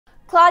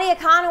Claudia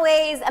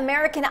Conway's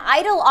American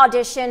Idol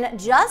audition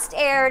just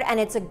aired, and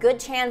it's a good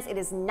chance it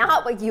is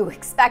not what you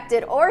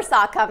expected or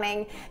saw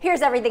coming.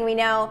 Here's everything we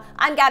know.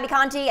 I'm Gabby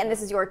Conti, and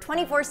this is your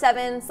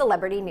 24/7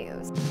 celebrity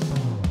news.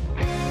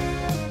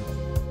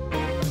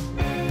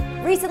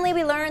 Recently,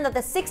 we learned that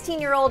the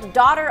 16-year-old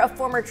daughter of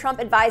former Trump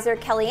advisor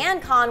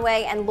Kellyanne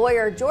Conway and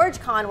lawyer George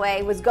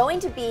Conway was going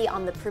to be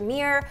on the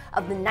premiere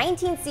of the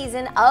 19th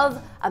season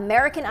of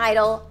American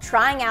Idol,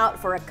 trying out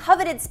for a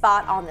coveted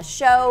spot on the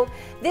show.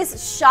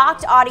 This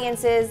shocked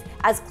audiences,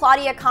 as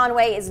Claudia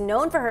Conway is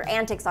known for her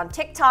antics on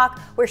TikTok,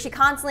 where she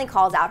constantly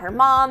calls out her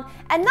mom,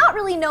 and not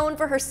really known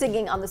for her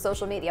singing on the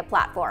social media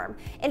platform.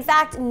 In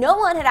fact, no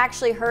one had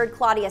actually heard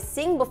Claudia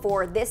sing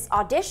before this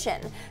audition,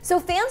 so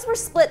fans were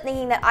split,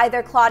 thinking that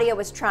either Claudia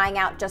was trying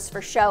out just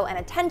for show and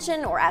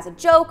attention or as a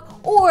joke,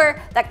 or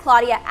that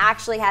Claudia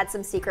actually had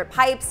some secret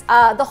pipes.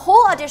 The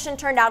whole audition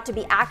turned out to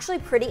be actually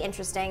pretty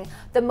interesting.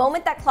 The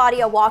moment that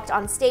Claudia walked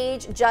on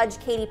stage, Judge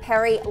Katy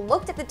Perry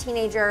looked at the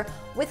teenager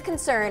with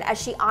concern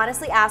as she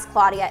honestly asked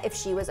Claudia if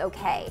she was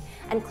okay.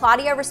 And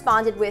Claudia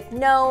responded with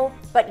no,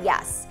 but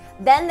yes.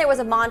 Then there was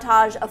a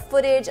montage of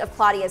footage of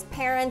Claudia's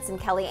parents and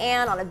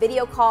Kellyanne on a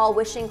video call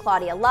wishing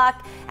Claudia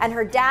luck, and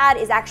her dad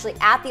is actually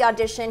at the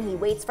audition. He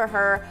waits for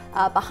her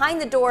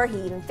behind the door. He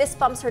even fist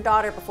bumps her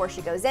daughter before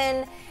she goes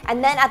in.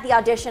 And then at the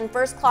audition,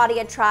 first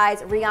Claudia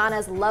tries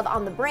Rihanna's Love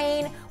on the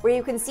Brain, where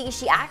you can see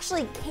she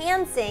actually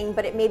can sing,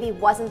 but it maybe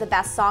wasn't the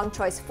best song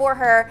choice for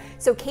her.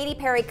 So Katy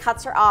Perry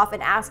cuts her off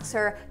and asks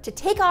her to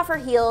take off her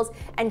heels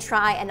and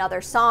try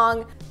another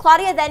song.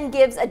 Claudia then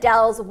gives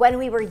Adele's When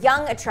We Were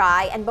Young a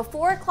try, and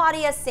before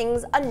Claudia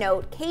sings a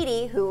note,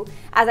 Katy, who,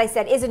 as I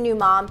said, is a new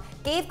mom,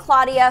 gave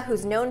Claudia,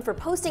 who's known for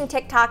posting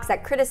TikToks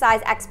that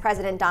criticize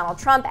ex-President Donald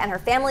Trump and her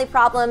family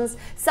problems,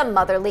 some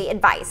motherly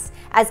advice.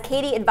 As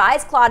Katy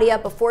advised Claudia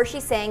before she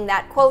sang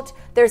that, quote,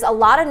 "There's a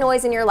lot of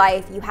noise in your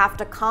life. You have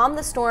to calm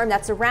the storm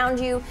that's around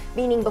you,"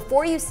 meaning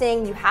before you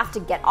sing, you have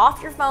to get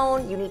off your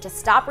phone, you need to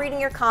stop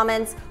reading your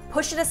comments,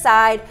 push it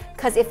aside,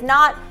 because if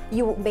not,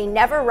 you may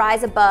never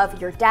rise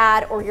above your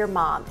dad or your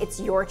mom.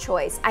 It's your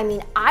choice. I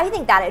mean, I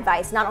think that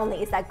advice, not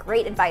only is that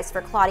great advice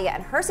for Claudia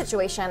and her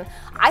situation,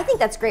 I think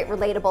that's great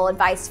relatable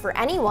advice for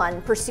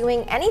anyone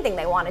pursuing anything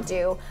they want to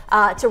do,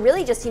 to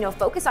really just,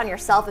 focus on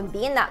yourself and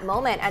be in that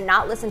moment and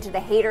not listen to the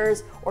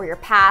haters or your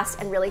past,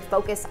 and really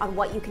focus on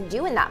what you can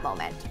do in that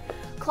moment.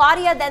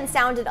 Claudia then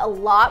sounded a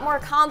lot more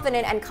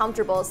confident and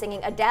comfortable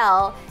singing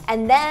Adele,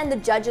 and then the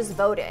judges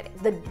voted.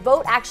 The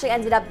vote actually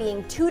ended up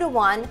being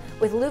 2-1,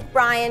 with Luke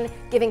Bryan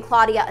giving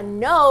Claudia a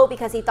no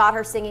because he thought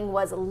her singing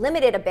was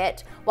limited a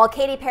bit, while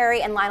Katy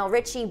Perry and Lionel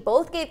Richie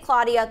both gave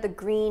Claudia the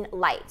green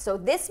light. So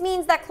this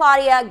means that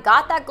Claudia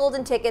got that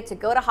golden ticket to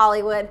go to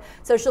Hollywood,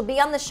 so she'll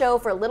be on the show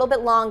for a little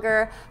bit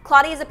longer.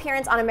 Claudia's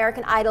appearance on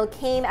American Idol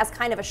came as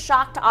kind of a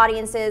shock to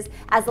audiences,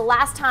 as the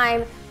last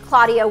time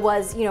Claudia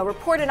was,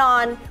 reported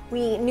on,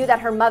 we knew that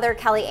her mother,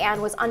 Kellyanne,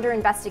 was under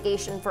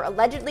investigation for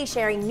allegedly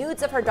sharing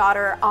nudes of her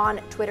daughter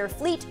on Twitter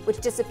Fleet, which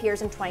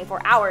disappears in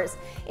 24 hours.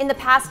 In the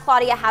past,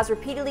 Claudia has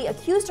repeatedly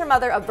accused her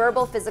mother of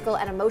verbal, physical,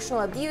 and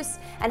emotional abuse,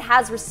 and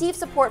has received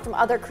support from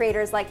other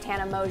creators like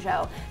Tana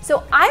Mojo.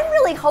 So I'm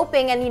really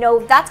hoping, and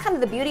that's kind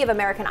of the beauty of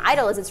American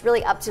Idol, is it's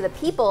really up to the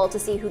people to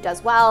see who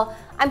does well.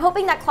 I'm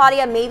hoping that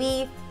Claudia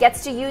maybe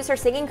gets to use her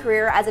singing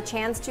career as a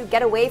chance to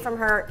get away from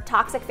her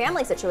toxic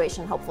family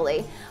situation,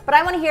 hopefully. But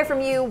I want to hear from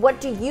you.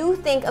 What do you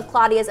think of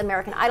Claudia's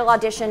American Idol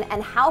audition,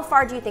 and how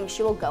far do you think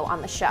she will go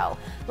on the show?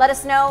 Let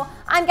us know.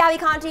 I'm Gabby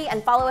Conti,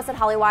 and follow us at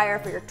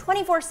Hollywire for your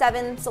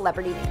 24/7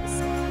 celebrity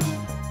news.